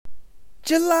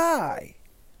July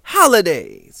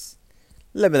holidays.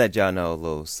 Let me let y'all know a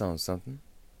little something.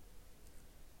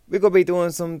 We're gonna be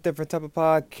doing some different type of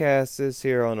podcasts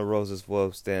here on the Roses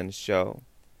Wolves Den show.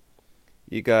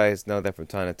 You guys know that from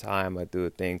time to time I do a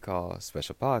thing called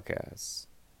special podcasts.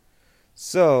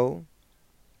 So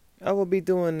I will be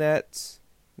doing that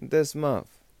this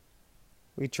month.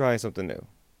 We trying something new.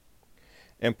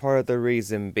 And part of the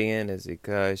reason being is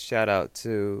because shout out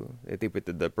to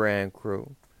the brand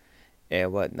crew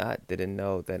and whatnot. Didn't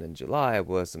know that in July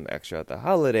was some extra other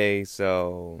holidays,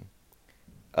 so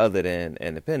other than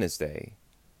Independence Day.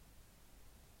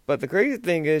 But the crazy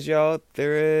thing is, y'all,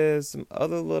 there is some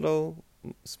other little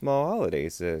small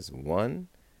holidays. There's 1,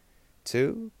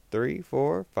 2, 3,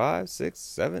 4, 5, 6,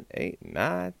 7, 8,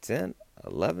 9, 10,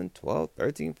 11, 12,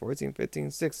 13, 14, 15,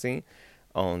 16.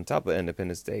 On top of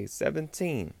Independence Day,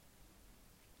 17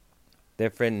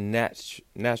 different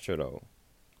national.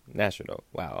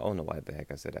 Wow, I don't know why the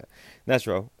heck I said that.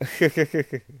 National.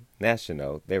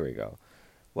 National. There we go.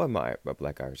 What am I? My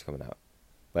Black Irish coming out.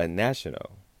 But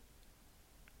national.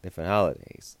 Different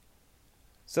holidays.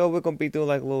 So we're going to be doing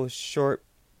like little short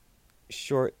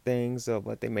things of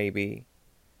what they may be.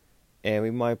 And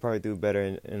we might probably do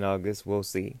better in August. We'll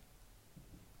see.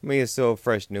 I mean, it's still a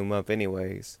fresh new month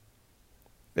anyways.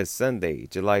 It's Sunday,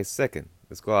 July 2nd.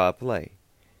 Let's go out and play.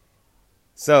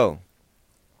 So,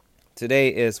 today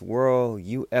is World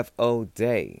UFO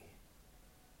Day.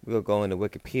 We'll go into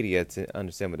Wikipedia to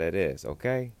understand what that is,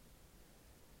 okay?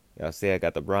 Y'all see I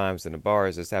got the rhymes and the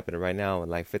bars that's happening right now in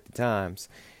like 50 times.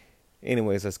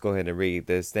 Anyways, let's go ahead and read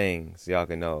this thing so y'all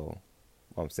can know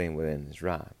what I'm saying within this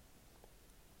rhyme.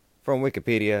 From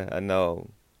Wikipedia, I know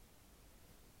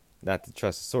not to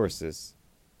trust the sources,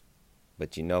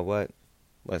 but you know what?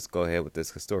 Let's go ahead with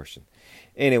this extortion.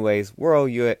 Anyways, World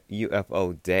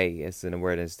UFO Day is an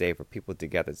awareness day for people to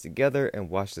gather together and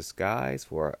watch the skies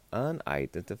for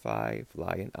unidentified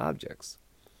flying objects.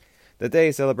 The day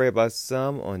is celebrated by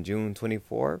some on June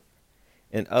 24th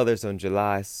and others on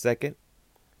July 2nd.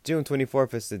 June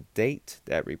 24th is the date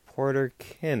that reporter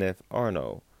Kenneth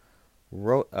Arnold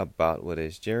wrote about what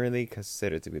is generally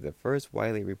considered to be the first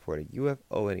widely reported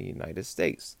UFO in the United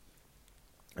States.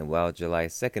 And while July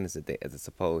 2nd is the date of the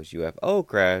supposed UFO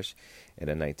crash in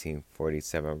the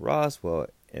 1947 Roswell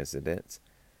incident,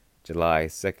 July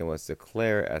 2nd was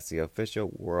declared as the official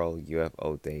World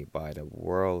UFO Day by the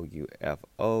World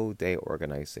UFO Day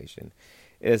Organization.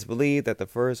 It is believed that the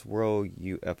first World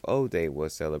UFO Day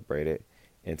was celebrated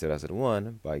in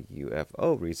 2001 by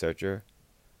UFO researcher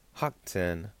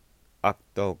Haakon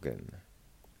Akdogan.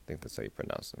 I think that's how you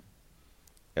pronounce him.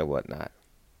 And whatnot.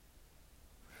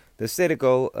 The stated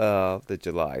goal of the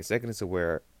July 2nd is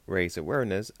to raise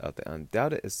awareness of the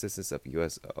undoubted existence of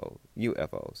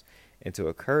UFOs and to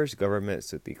encourage governments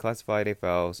to declassify their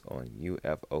files on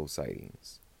UFO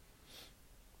sightings.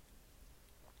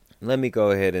 Let me go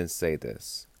ahead and say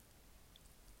this.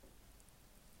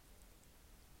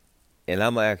 And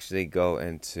I'm going to actually go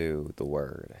into the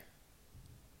word.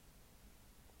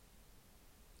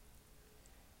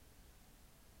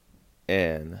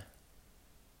 And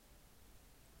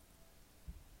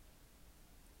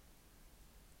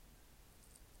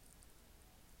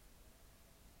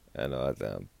I know I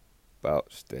done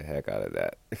bounced the heck out of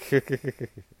that.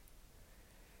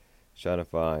 Trying to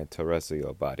find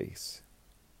terrestrial bodies.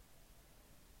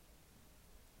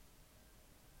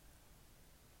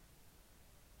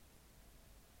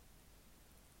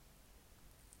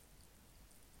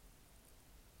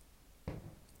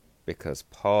 Because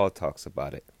Paul talks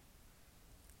about it.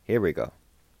 Here we go.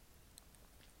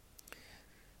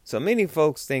 So many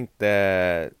folks think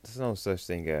that there's no such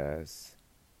thing as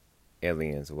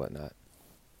aliens and whatnot.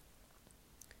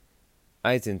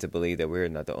 I tend to believe that we're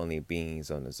not the only beings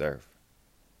on this earth.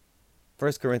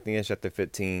 1 Corinthians chapter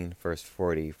 15, verse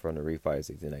 40 from the Revised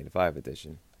 1895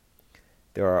 edition.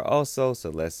 There are also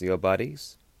celestial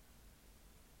bodies,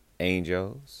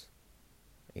 angels,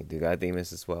 and you do got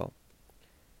demons as well,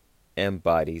 and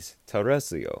bodies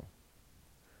terrestrial.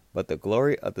 But the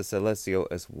glory of the celestial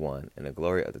is one, and the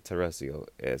glory of the terrestrial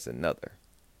is another.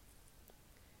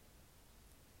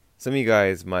 Some of you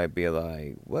guys might be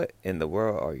like, what in the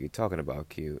world are you talking about,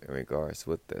 Q, in regards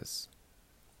with this?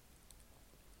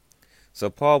 So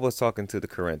Paul was talking to the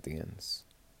Corinthians.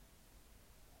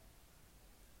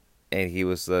 And he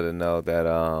was letting them know that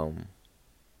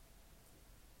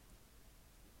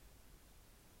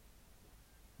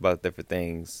about different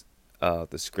things,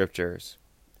 the scriptures.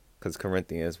 Because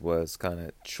Corinthians was kind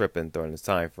of tripping during this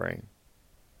time frame.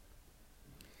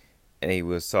 And he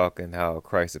was talking how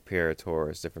Christ appeared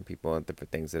towards different people and different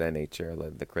things of that nature,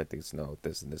 letting the Corinthians know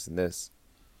this and this and this.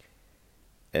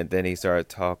 And then he started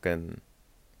talking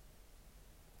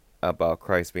about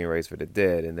Christ being raised for the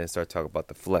dead, and then started talking about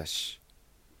the flesh.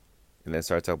 And then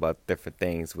started talking about different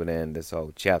things within this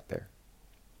whole chapter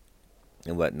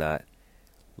and whatnot.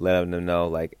 Letting them know,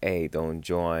 like, hey, don't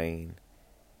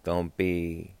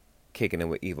be kicking in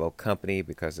with evil company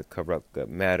because it corrupt good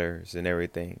matters and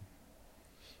everything.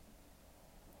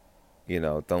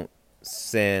 Don't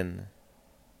sin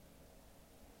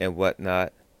and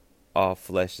whatnot. All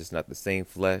flesh is not the same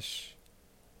flesh.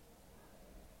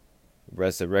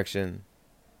 Resurrection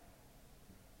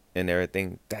and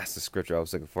everything. That's the scripture I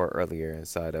was looking for earlier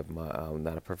inside of my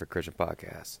Not a Perfect Christian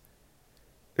podcast.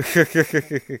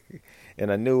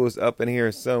 And I knew it was up in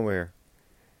here somewhere.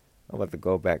 I'm about to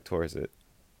go back towards it.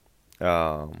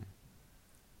 But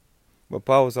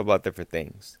Paul was talking about different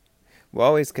things. What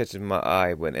always catches my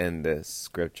eye within this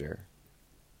scripture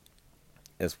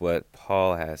is what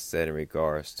Paul has said in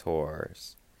regards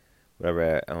towards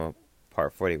whatever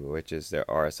part 40, which is there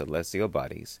are celestial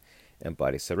bodies and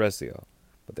bodies terrestrial.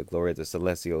 But the glory of the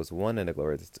celestial is one and the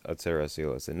glory of the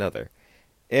terrestrial is another.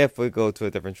 If we go to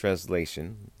a different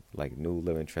translation, like New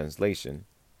Living Translation,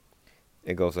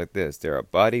 it goes like this. There are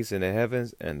bodies in the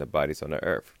heavens and the bodies on the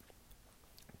earth.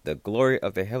 The glory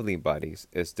of the heavenly bodies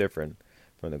is different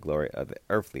from the glory of the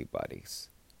earthly bodies.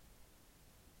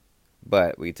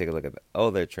 But we take a look at the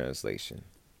other translation.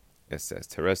 It says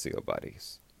terrestrial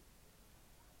bodies.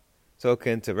 So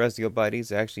can terrestrial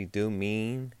bodies actually do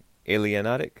mean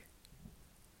alienatic?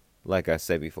 Like I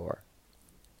said before.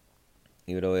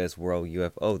 Even though it's World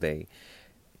UFO Day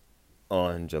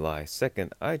on July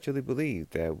 2nd, I truly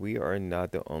believe that we are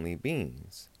not the only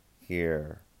beings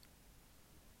here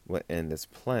in this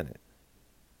planet.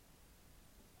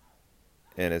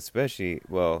 And especially,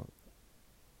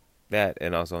 that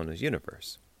and also in this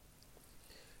universe.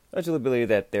 I truly believe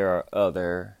that there are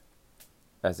other,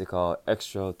 as they call it,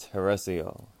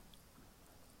 extraterrestrial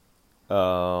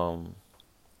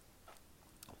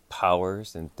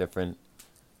powers in different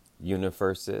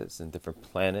universes and different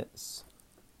planets.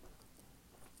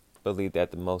 Believe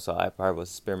that the Most High probably was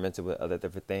experimenting with other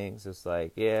different things. It's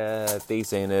like, yeah,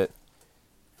 these ain't it.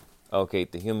 Okay,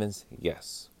 the humans,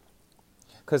 yes.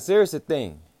 Because here's the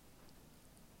thing.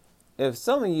 If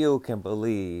some of you can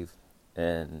believe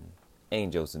in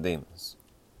angels and demons,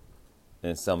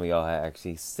 and some of y'all have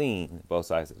actually seen both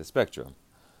sides of the spectrum,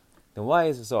 then why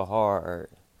is it so hard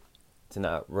to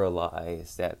not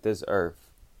realize that this earth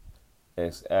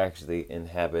is actually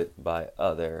inhabited by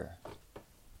other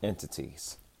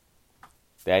entities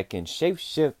that can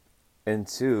shapeshift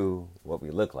into what we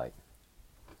look like?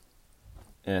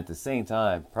 And at the same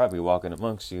time, probably walking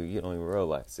amongst you, you don't even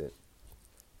realize it.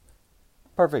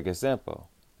 Perfect example.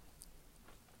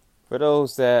 For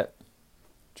those that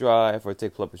drive or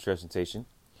take public transportation,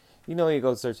 you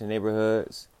go to certain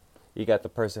neighborhoods, you got the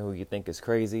person who you think is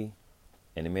crazy,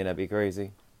 and it may not be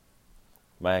crazy.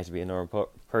 Might actually be a normal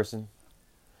person.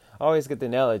 I always get the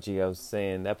analogy of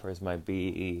saying that person might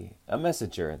be a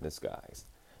messenger in disguise.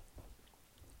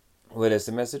 What is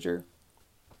a messenger?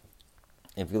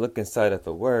 If you look inside of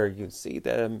the word, you see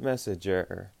that a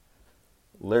messenger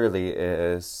literally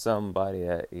is somebody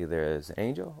that either is an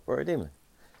angel or a demon.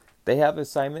 They have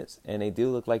assignments, and they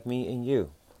do look like me and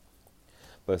you.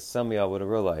 But some of y'all wouldn't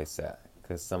realize that,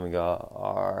 because some of y'all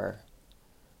are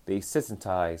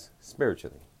desensitized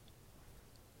spiritually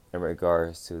in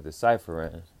regards to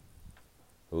deciphering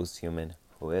who's human,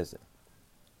 who isn't.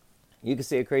 You can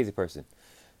see a crazy person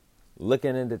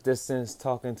looking in the distance,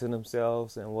 talking to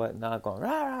themselves and whatnot, going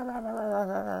rah, rah, rah, rah,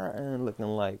 rah, rah, and looking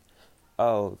like,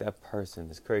 oh, that person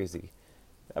is crazy.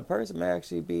 That person may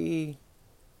actually be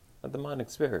a demonic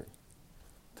spirit.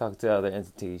 Talk to other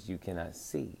entities you cannot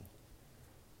see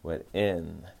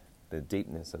within the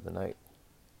deepness of the night.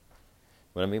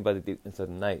 What I mean by the deepness of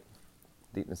the night,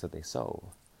 deepness of their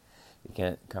soul. You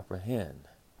can't comprehend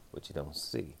what you don't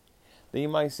see. Then you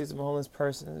might see some homeless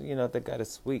person, they got a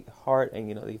sweet heart and,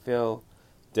 they feel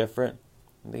different.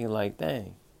 And then you're like,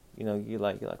 dang, you're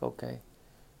like, okay,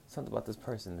 something about this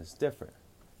person is different.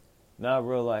 Now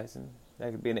realizing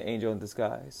that could be an angel in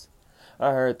disguise.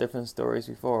 I heard different stories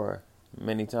before,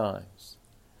 many times,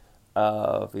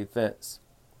 of events,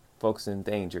 folks in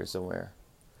danger somewhere.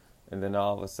 And then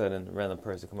all of a sudden, a random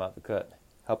person come out the cut,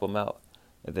 help them out.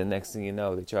 And then next thing you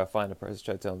know, they try to find the person,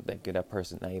 try to tell them, thank you, that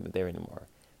person not even there anymore.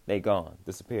 They gone,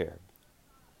 disappeared.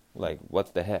 Like,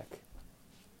 what the heck?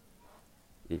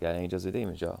 You got angels and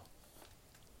demons, y'all.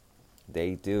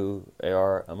 They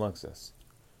are amongst us.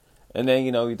 And then,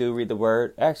 we do read the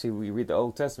word. Actually, we read the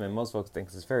Old Testament. Most folks think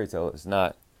it's fairy tale. It's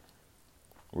not.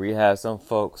 We have some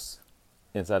folks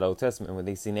inside the Old Testament, when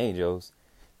they seen angels,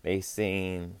 they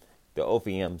seen the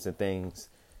Ophiums and things,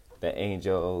 the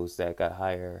angels that got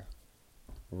higher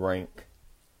rank,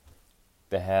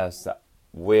 that has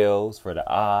wills for the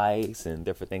eyes and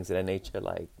different things of that nature.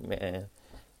 Like, man,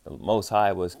 the Most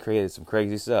High was created some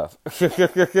crazy stuff.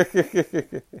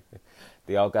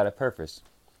 They all got a purpose,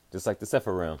 just like the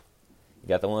Sephirim. You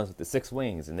got the ones with the 6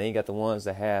 wings, and then you got the ones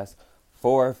that has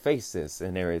 4 faces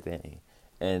and everything.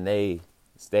 And they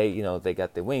stay, they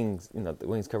got the wings, the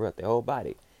wings cover up their whole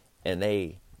body. And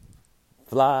they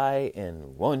fly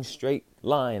in one straight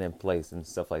line in place and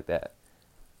stuff like that.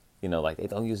 Like they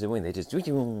don't use their wing, they just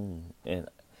and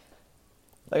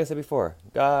like I said before,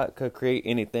 God could create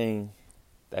anything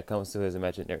that comes to his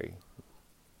imaginary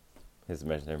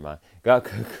mind. God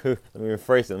could let me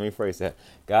rephrase that.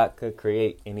 God could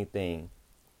create anything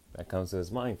that comes to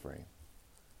his mind frame.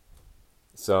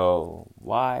 So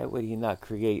why would he not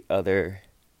create other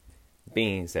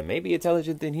beings that may be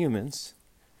intelligent than humans?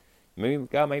 Maybe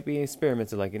God might be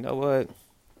experimenting, like, you know what?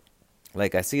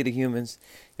 Like, I see the humans,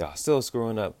 y'all still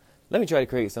screwing up. Let me try to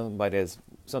create something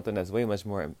that's way much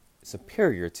more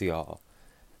superior to y'all,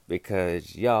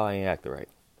 because y'all ain't acting right.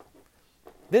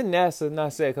 Didn't NASA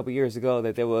not say a couple years ago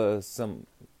that there was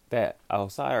that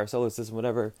outside our solar system,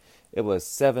 whatever, it was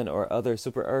 7 or other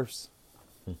super Earths?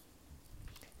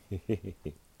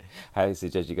 I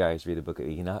suggest you guys read the book of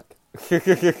Enoch.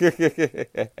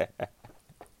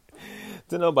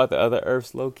 To know about the other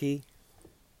Earths, low key,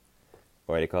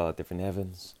 or they call it different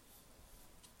heavens,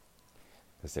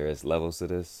 because there is levels to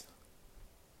this.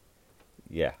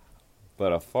 Yeah,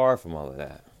 but far from all of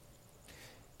that.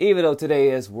 Even though today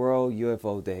is World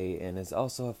UFO Day and it's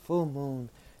also a full moon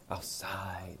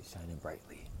outside shining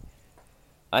brightly,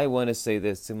 I want to say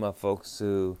this to my folks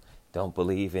who don't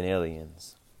believe in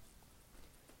aliens.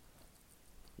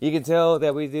 You can tell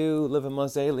that we do live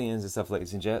amongst aliens and stuff,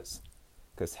 ladies and gents.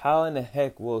 Because how in the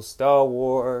heck will Star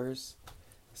Wars,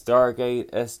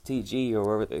 Stargate, STG, or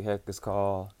whatever the heck it's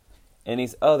called, and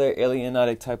these other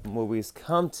alienatic type of movies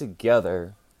come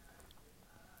together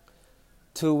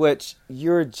to which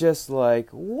you're just like,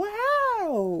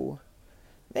 wow,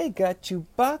 they got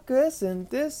Chewbacca's and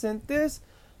this.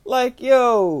 Like,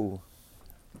 yo,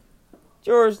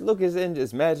 George Lucas isn't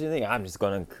just imagining, I'm just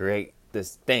going to create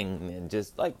this thing and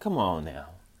just like, come on now.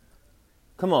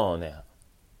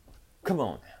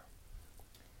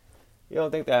 You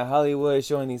don't think that Hollywood is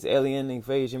showing these alien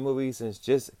invasion movies is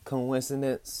just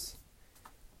coincidence?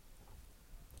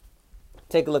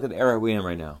 Take a look at the era we're in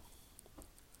right now.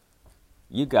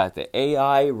 You got the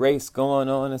AI race going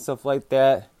on and stuff like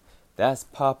that. That's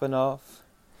popping off.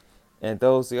 And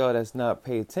those of y'all that's not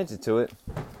paying attention to it,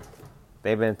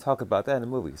 they've been talking about that in the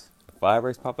movies. The fire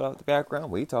race popping out the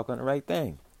background. We talking the right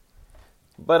thing.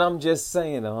 But I'm just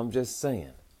saying.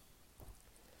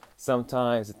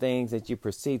 Sometimes the things that you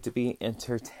perceive to be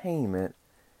entertainment,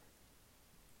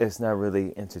 it's not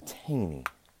really entertaining.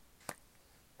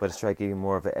 But it's trying to give you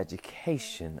more of an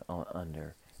education on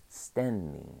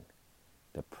understanding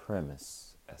the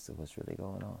premise as to what's really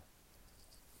going on.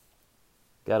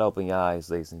 Gotta open your eyes,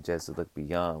 ladies and gents, to look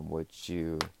beyond what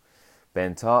you've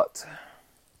been taught.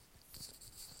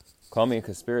 Call me a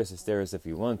conspiracy theorist if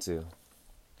you want to.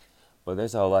 But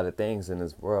there's a whole lot of things in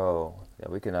this world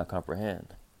that we cannot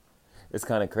comprehend. It's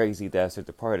kind of crazy that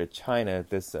certain part of China,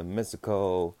 this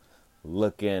mystical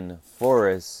looking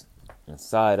forest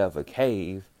inside of a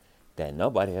cave that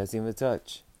nobody has even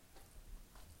touched.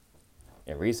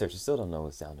 And researchers still don't know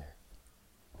what's down there.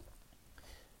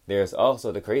 There's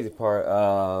also the crazy part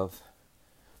of,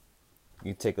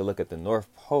 you take a look at the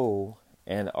North Pole,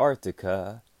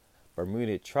 Antarctica,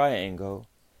 Bermuda Triangle,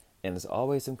 and there's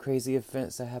always some crazy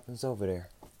events that happens over there.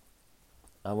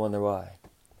 I wonder why.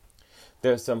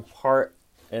 There's some part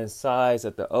and size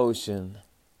of the ocean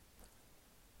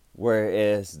where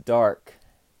it's dark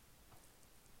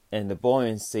and the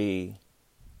buoyancy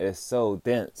is so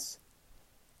dense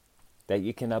that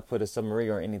you cannot put a submarine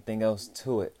or anything else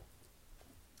to it.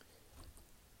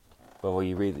 But when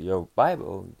you read your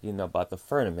Bible, you know about the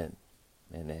firmament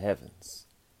in the heavens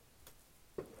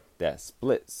that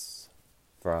splits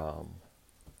from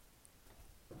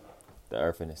the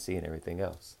earth and the sea and everything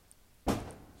else.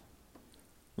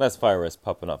 That's fire is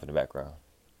popping off in the background.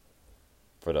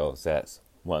 For those that's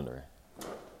wondering.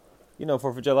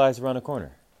 4th of July is around the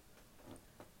corner.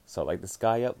 So light the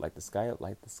sky up, light the sky up,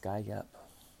 light the sky up.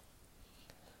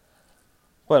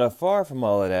 But far from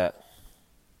all of that,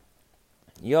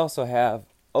 you also have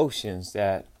oceans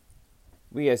that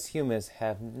we as humans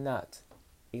have not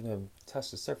even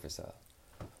touched the surface of.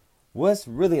 What's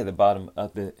really at the bottom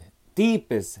of the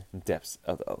deepest depths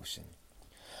of the ocean?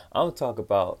 I'm talking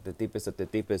about the deepest of the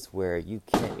deepest where you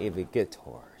can't even get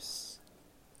towards.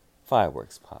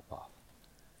 fireworks pop off.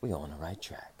 We on the right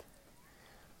track.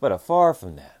 But far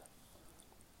from that.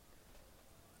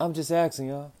 I'm just asking,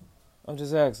 y'all. I'm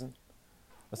just asking.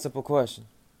 A simple question.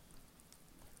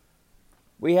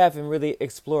 We haven't really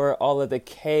explored all of the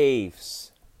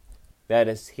caves that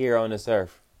is here on this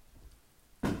earth.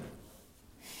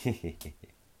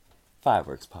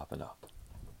 Fireworks popping off.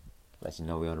 Let you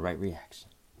know we're on the right reaction.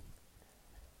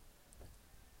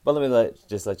 But let me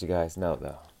let you guys know,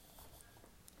 though.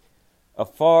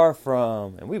 Afar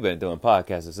from, and we've been doing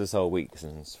podcasts this whole week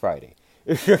since Friday.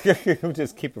 I'm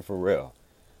just keeping for real.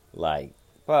 Like,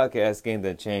 podcast game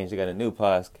done changed. They got a new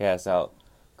podcast out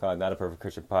called Not a Perfect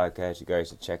Christian Podcast. You guys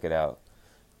should check it out.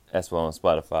 That's well on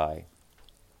Spotify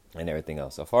and everything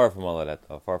else. So far from all of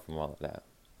that,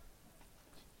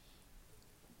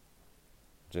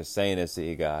 just saying this to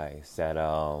you guys that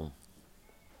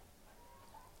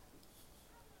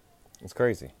it's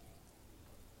crazy.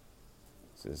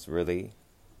 It's just really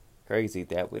crazy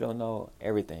that we don't know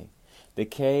everything. The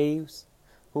caves,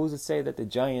 who's to say that the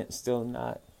giant's still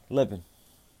not living?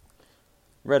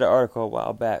 Read an article a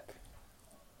while back.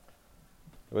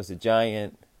 It was a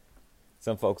giant.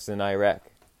 Some folks in Iraq,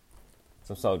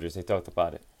 some soldiers, they talked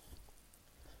about it.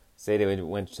 Say they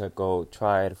went to go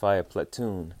try to fly a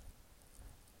platoon.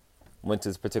 Went to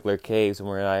this particular cave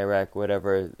somewhere in Iraq,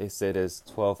 whatever. They said this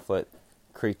 12-foot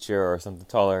creature or something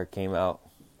taller came out.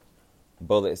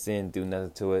 Bullets didn't do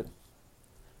nothing to it.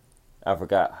 I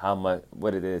forgot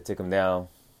what it did. It took him down,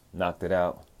 knocked it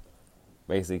out,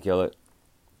 basically killed it.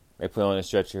 They put it on a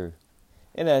stretcher,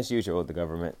 and as usual with the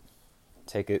government,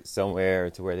 take it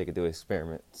somewhere to where they could do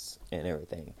experiments and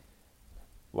everything.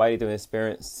 Why are you doing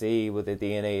experiments? See what the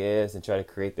DNA is and try to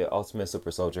create the ultimate super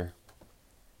soldier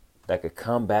that could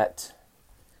combat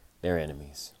their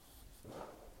enemies.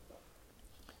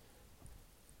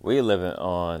 We living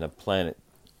on a planet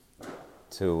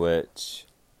to which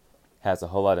has a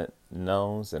whole lot of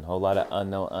knowns and a whole lot of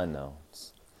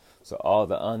unknowns. So all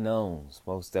the unknowns,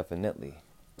 most definitely,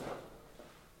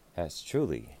 has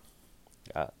truly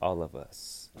got all of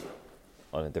us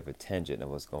on a different tangent of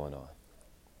what's going on.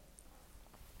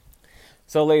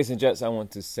 So, ladies and gents, I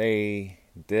want to say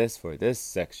this for this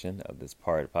section of this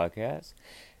part of the podcast.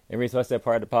 And the reason why I said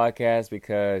part of the podcast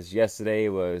because yesterday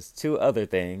was two other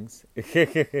things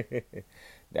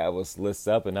that was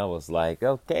listed up, and I was like,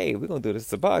 okay, we're gonna do this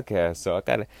as a podcast. So I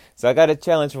got a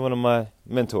challenge from one of my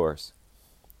mentors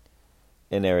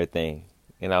and everything.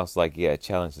 And I was like, yeah,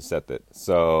 challenge accepted.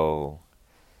 So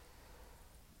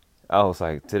I was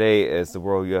like, today is the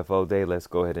World UFO Day. Let's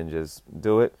go ahead and just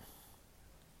do it.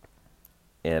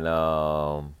 And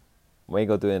we ain't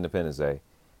gonna do Independence Day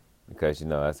because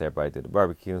that's everybody did the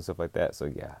barbecue and stuff like that. So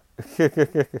yeah.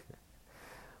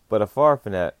 But afar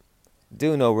from that,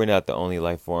 do know we're not the only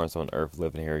life forms on Earth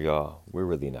living here, y'all. We're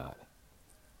really not.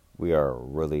 We are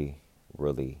really,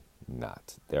 really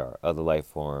not. There are other life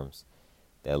forms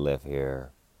that live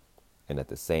here, and at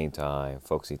the same time,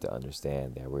 folks need to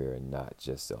understand that we are not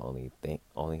just the only thing.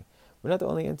 We're not the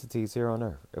only entities here on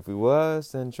Earth. If we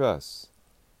was, then trust.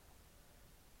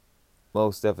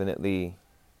 Most definitely,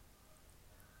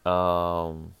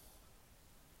 folks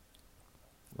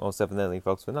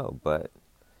would know, but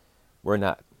we're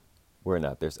not. We're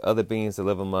not. There's other beings that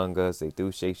live among us. They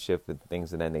do shapeshift and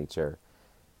things of that nature.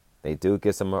 They do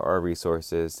get some of our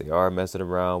resources. They are messing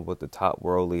around with the top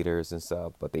world leaders and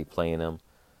stuff, but they playing them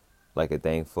like a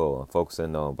dang fool. And folks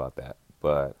didn't know about that.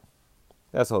 But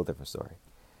that's a whole different story.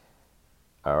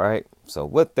 All right. So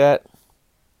with that,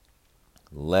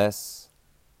 let's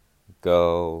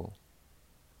go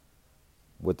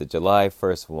with the July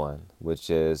 1st one, which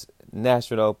is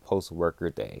National Postal Worker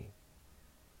Day.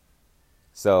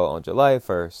 So on July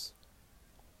 1st,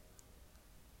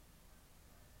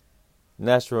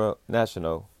 National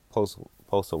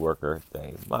Postal Worker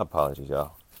Day. My apologies,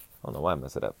 y'all. I don't know why I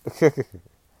messed it up. Let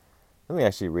me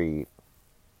actually read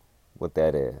what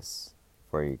that is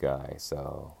for you guys,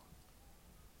 so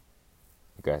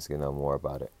you guys can know more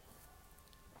about it.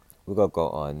 We're going to go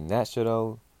on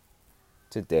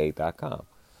nationaltoday.com.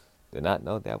 Did not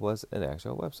know that was an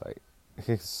actual website.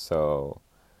 So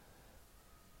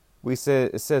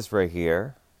it says right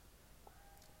here,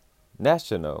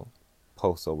 National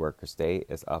Postal Workers Day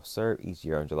is observed each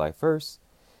year on July 1st.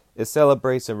 It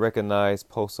celebrates and recognizes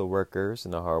postal workers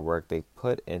and the hard work they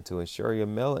put into ensure your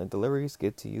mail and deliveries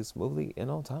get to you smoothly and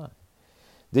on time.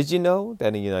 Did you know that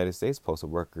in the United States, postal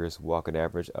workers walk an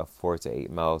average of 4 to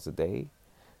 8 miles a day,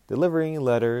 delivering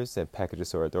letters and packages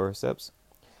to our doorsteps?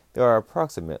 There are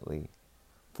approximately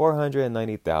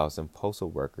 490,000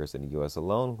 postal workers in the U.S.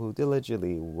 alone who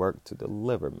diligently work to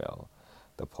deliver mail.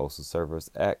 The Postal Service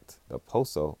Act, the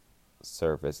Postal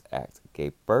Service Act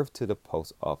gave birth to the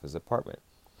Post Office Department,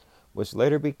 which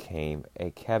later became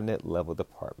a cabinet-level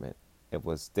department. It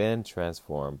was then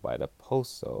transformed by the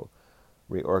Postal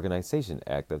Reorganization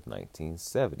Act of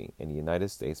 1970 in the United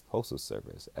States Postal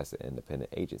Service as an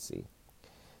independent agency.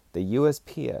 The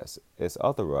USPS is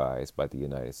authorized by the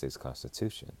United States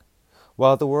Constitution.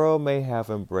 While the world may have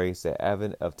embraced the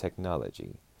advent of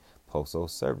technology, postal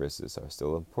services are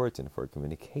still important for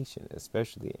communication,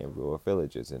 especially in rural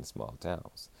villages and small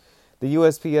towns. The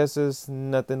USPS is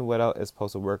nothing without its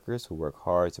postal workers who work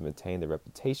hard to maintain the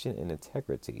reputation and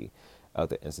integrity of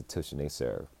the institution they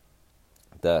serve.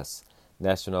 Thus,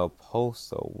 National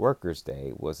Postal Workers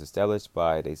Day was established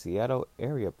by the Seattle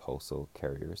area postal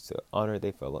carriers to honor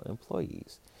their fellow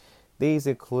employees. These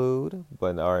include,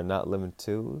 but are not limited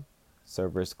to,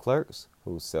 service clerks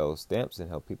who sell stamps and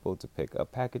help people to pick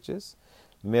up packages,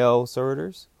 mail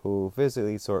sorters who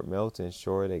physically sort mail to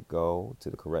ensure they go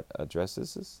to the correct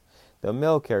addresses, the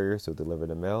mail carriers who deliver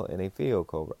the mail, and a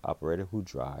vehicle operator who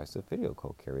drives the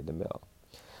vehicle carrying the mail.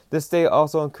 This day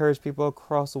also encouraged people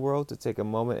across the world to take a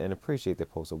moment and appreciate the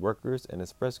postal workers and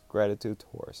express gratitude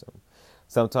towards them.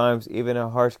 Sometimes, even in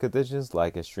harsh conditions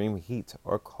like extreme heat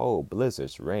or cold,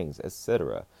 blizzards, rains,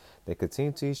 etc., they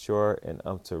continue to ensure an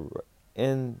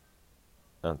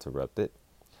uninterrupted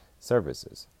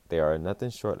services. They are nothing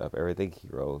short of everyday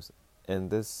heroes and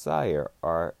desire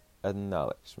our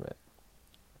acknowledgement.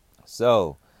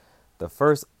 So, the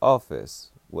first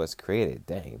office was created,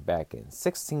 back in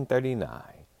 1639.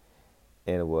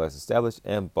 And it was established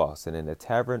in Boston in a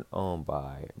tavern owned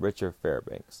by Richard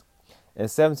Fairbanks. In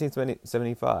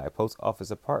 1775, Post Office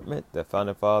Department, the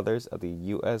founding fathers of the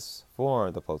U.S.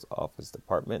 formed the Post Office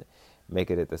Department,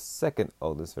 making it the second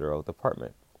oldest federal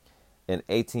department. In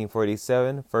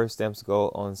 1847, first stamps go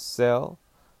on sale.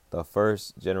 The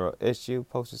first general issue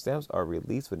postage stamps are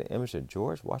released with an image of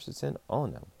George Washington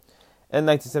on them. In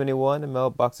 1971, the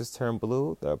mailboxes turned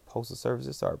blue. The postal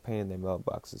services started painting their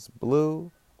mailboxes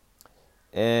blue.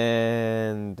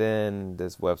 And then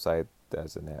this website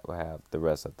doesn't have the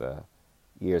rest of the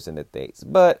years and the dates.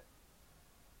 But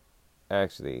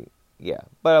actually, yeah.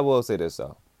 But I will say this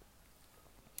though.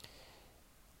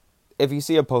 If you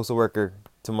see a postal worker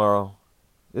tomorrow,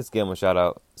 just give them a shout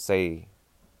out. Say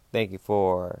thank you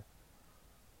for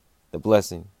the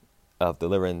blessing of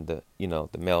delivering the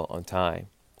mail on time.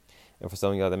 And for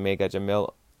some of y'all that may got your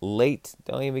mail late,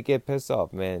 don't even get pissed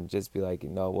off, man. Just be like, you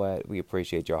know what? We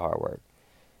appreciate your hard work.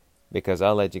 Because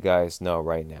I'll let you guys know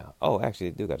right now. Oh, actually,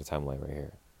 they do got a timeline right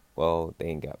here. Well, they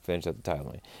ain't got finished up the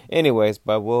timeline. Anyways,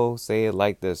 but we'll say it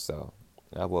like this, though.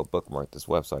 I will bookmark this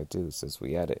website, too, since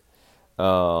we at it.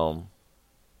 I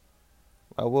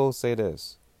will say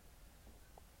this.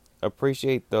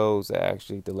 Appreciate those that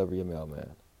actually deliver your mail,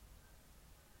 man.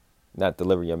 Not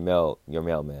deliver your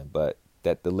mailman, but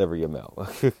that deliver your mail.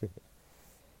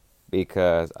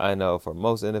 Because I know for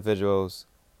most individuals,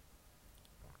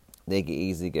 they can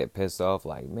easily get pissed off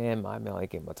like, man, my mail ain't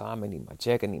getting my time. I need my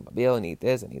check. I need my bill. I need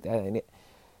this. I need that. I need it.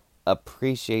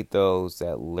 Appreciate those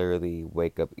that literally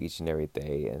wake up each and every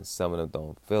day, and some of them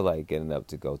don't feel like getting up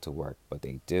to go to work, but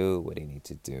they do what they need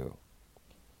to do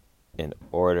in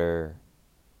order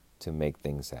to make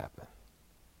things happen.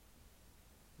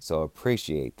 So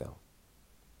appreciate them,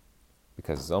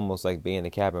 because it's almost like being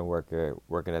a cabin worker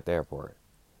working at the airport.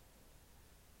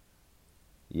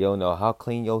 You don't know how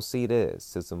clean your seat is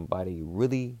till somebody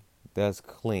really does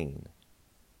clean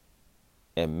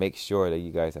and make sure that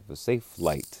you guys have a safe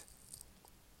flight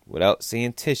without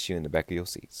seeing tissue in the back of your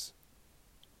seats.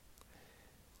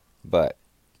 But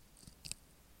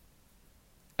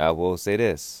I will say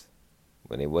this.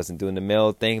 When they wasn't doing the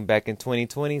mail thing back in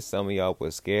 2020, some of y'all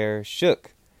was scared,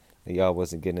 shook, that y'all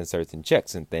wasn't getting certain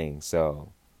checks and things.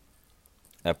 So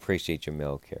I appreciate your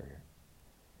mail carrier.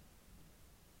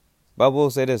 But I will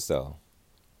say this, though.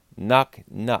 Knock,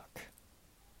 knock.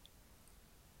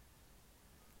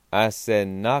 I said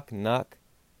knock, knock.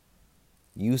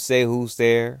 You say who's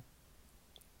there.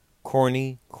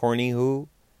 Corny who?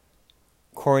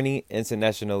 Corny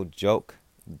International Joke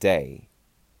Day,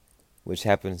 which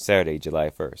happened Saturday, July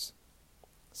 1st.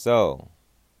 So,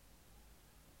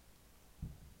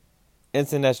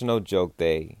 International Joke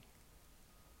Day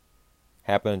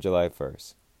happened July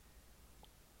 1st.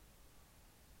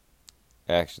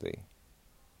 Actually,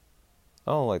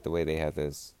 I don't like the way they have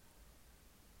this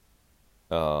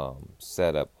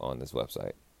set up on this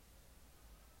website.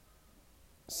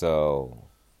 So,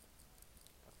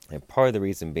 and part of the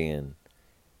reason being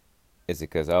is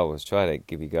because I was trying to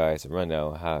give you guys a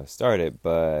rundown of how it started,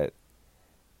 but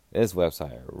this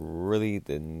website really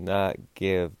did not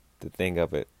give the thing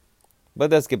of it.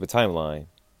 But let's give a timeline.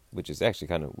 which is actually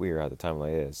kind of weird how the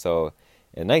timeline is. So,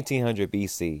 in 1900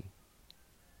 BC,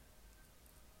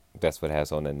 that's what it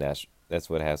has on the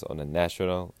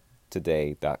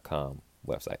nationaltoday.com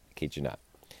website. Kid you not.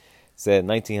 Said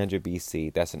 1900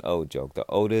 BC. That's an old joke. The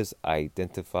oldest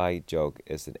identified joke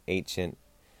is an ancient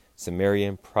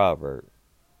Sumerian proverb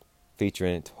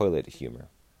featuring toilet humor.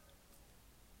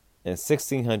 In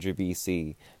 1600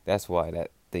 BC, that's why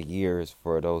the years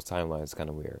for those timelines kind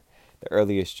of weird. The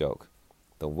earliest joke.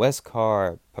 The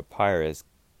Westcar Papyrus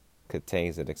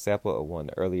contains an example of one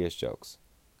of the earliest jokes.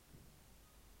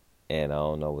 And I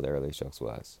don't know what the earliest jokes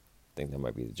was. I think that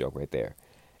might be the joke right there.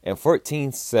 In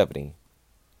 1470,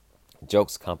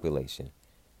 Jokes compilation.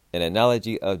 An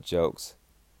analogy of jokes.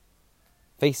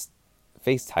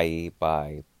 FaceTime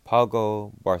by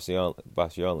Pago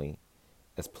Barcioli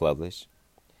is published.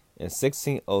 In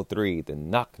 1603, the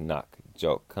knock knock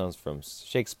joke comes from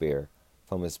Shakespeare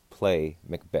from his play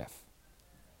Macbeth.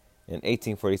 In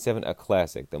 1847, a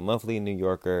classic, the Monthly New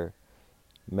Yorker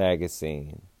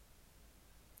magazine,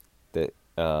 the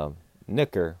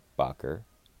Knickerbocker.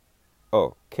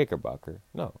 Oh, Kickerbocker.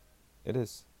 No, it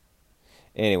is.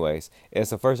 Anyways,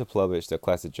 it's the first to publish the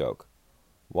classic joke.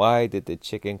 Why did the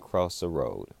chicken cross the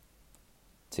road?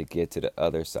 To get to the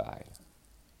other side.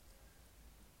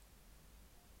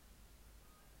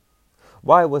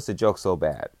 Why was the joke so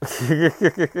bad?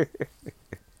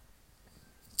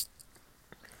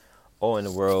 or in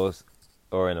the words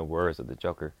of the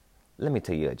Joker, let me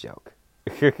tell you a joke.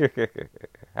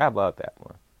 How about that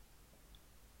one?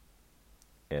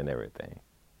 And everything.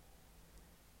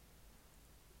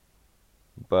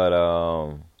 But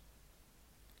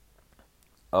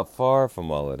afar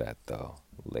from all of that though,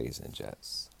 ladies and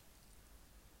gents,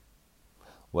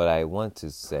 what I want to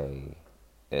say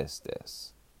is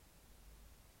this.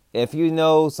 If you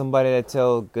know somebody that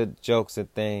tells good jokes and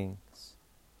things,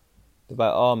 then by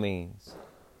all means,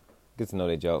 get to know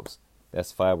their jokes.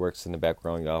 That's fireworks in the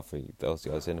background, y'all, for those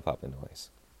y'all in the popping noise.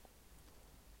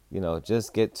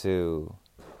 Just get to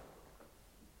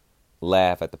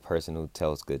laugh at the person who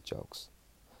tells good jokes.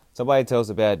 Somebody tells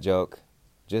a bad joke,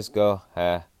 just go,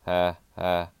 ha, ha,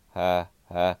 ha, ha,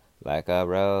 ha, like a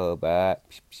robot.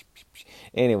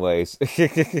 Anyways,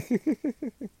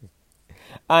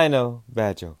 I know,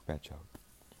 bad joke.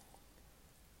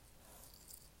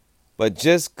 But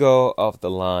just go off the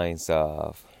lines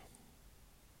of,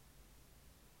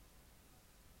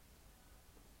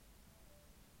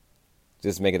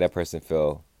 just making that person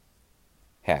feel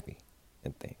happy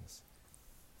and things.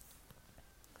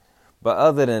 But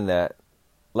other than that,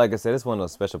 like I said, it's one of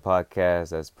those special podcasts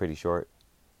that's pretty short.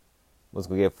 Let's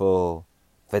go get full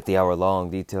 50-hour long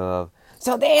detail of,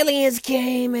 so the aliens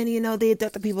came and, they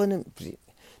abducted people and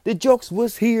the jokes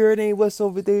was here and they was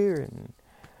over there. And,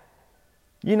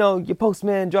 your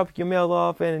postman dropped your mail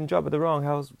off and drop it at the wrong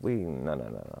house.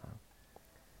 No.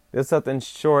 There's something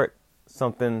short,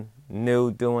 something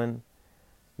new doing.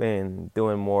 Been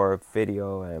doing more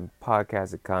video and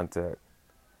podcasted content.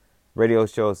 Radio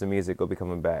shows and music will be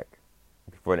coming back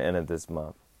before the end of this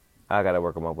month. I got to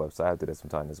work on my website. I'll do that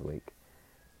sometime this week.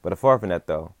 But apart from that,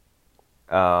 though,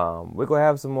 we're going to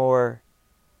have some more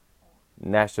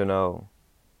national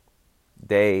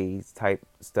days type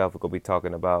stuff we're going to be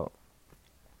talking about.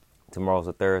 Tomorrow's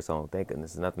the 3rd, so thank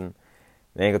goodness nothing.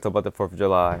 We ain't going to talk about the 4th of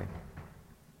July.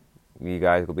 You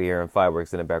guys will be hearing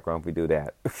fireworks in the background if we do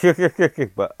that.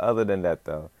 But other than that,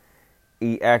 though,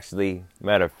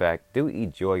 matter of fact, do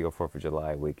enjoy your 4th of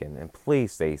July weekend. And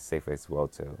please stay safe as well,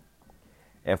 too.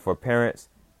 And for parents,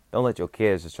 don't let your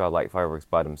kids just try to light fireworks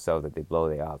by themselves that they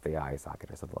blow out their eye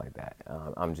socket or something like that.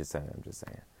 I'm just saying.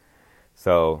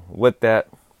 So, with that,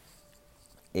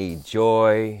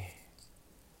 enjoy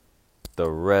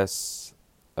the rest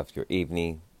of your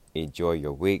evening. Enjoy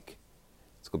your week.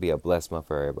 It's going to be a blessed month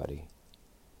for everybody.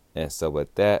 And so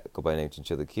with that, go by the name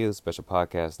Chinchilla Q, special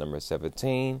podcast number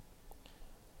 17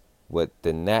 with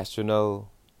the National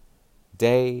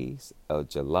Days of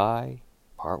July,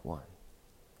 Part 1.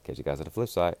 Catch you guys on the flip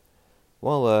side.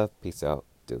 One love, peace out,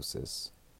 deuces.